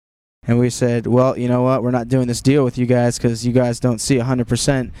And we said, well, you know what, we're not doing this deal with you guys because you guys don't see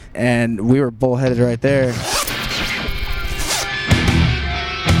 100%. And we were bullheaded right there.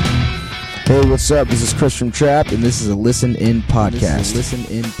 Hey, what's up? This is Chris from Trapped, and this is a Listen In podcast. This is a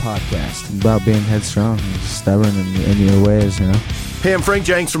Listen In podcast. It's about being headstrong and stubborn in your ways, you know? Hey, I'm Frank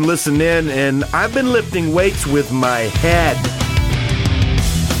Jenks from Listen In, and I've been lifting weights with my head.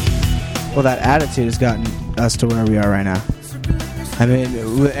 Well, that attitude has gotten us to where we are right now. I mean,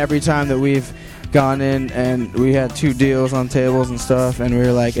 every time that we've gone in and we had 2 deals on tables and stuff, and we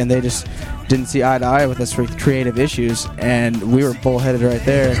were like, and they just didn't see eye to eye with us for creative issues, and we were bullheaded right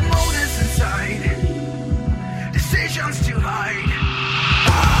there. Decisions to hide.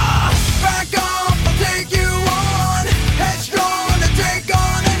 Back up, I'll take you on. Headstrong to take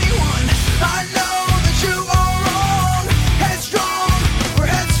on anyone. I know that you are wrong. Headstrong, we're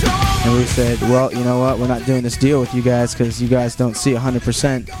headstrong. And we said, well, you know what, we're not doing this deal with you guys because you guys don't see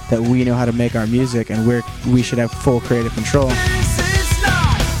 100% that we know how to make our music, and we should have full creative control. This is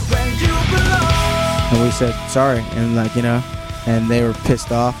not where you belong. And we said, sorry, and like, you know, and they were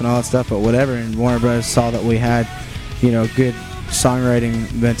pissed off and all that stuff, but whatever. And Warner Brothers saw that we had, you know, good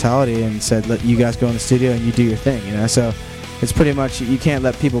songwriting mentality and said, let you guys go in the studio and you do your thing, you know. So it's pretty much, you can't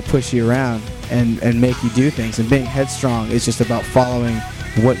let people push you around and make you do things. And being headstrong is just about following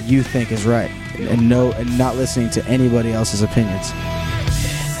what you think is right and not listening to anybody else's opinions.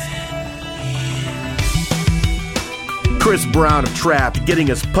 Chris Brown of Trapped,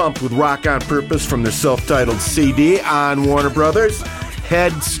 getting us pumped with Rock on Purpose from their self-titled CD on Warner Brothers.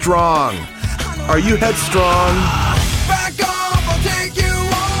 Headstrong. Are you headstrong? Back up, I'll take you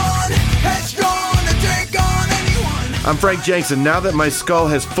on. Headstrong to take on anyone. I'm Frank Jenks, and now that my skull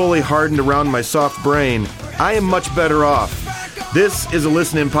has fully hardened around my soft brain, I am much better off. This is a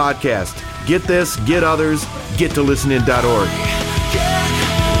Listen In podcast. Get this, get others, get to listenin.org.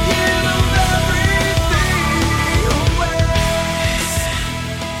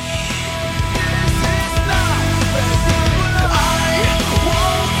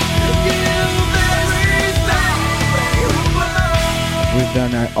 We've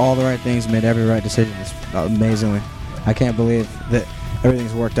done all the right things, made every right decision. It's amazingly. I can't believe that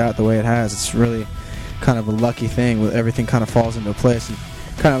everything's worked out the way it has. It's really kind of a lucky thing where everything kind of falls into place, and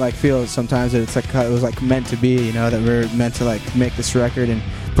kind of like feel sometimes that it's like it was like meant to be, you know, that we're meant to like make this record and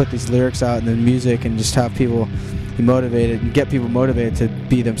put these lyrics out and the music and just have people be motivated and get people motivated to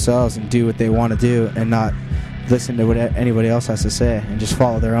be themselves and do what they want to do and not listen to what anybody else has to say and just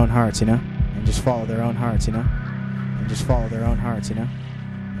follow their own hearts, you know, and just follow their own hearts, you know. And just follow their own hearts, you know?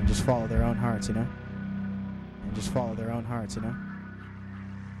 And just follow their own hearts, you know? And just follow their own hearts, you know?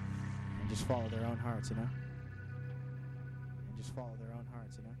 And just follow their own hearts, you know? And just follow their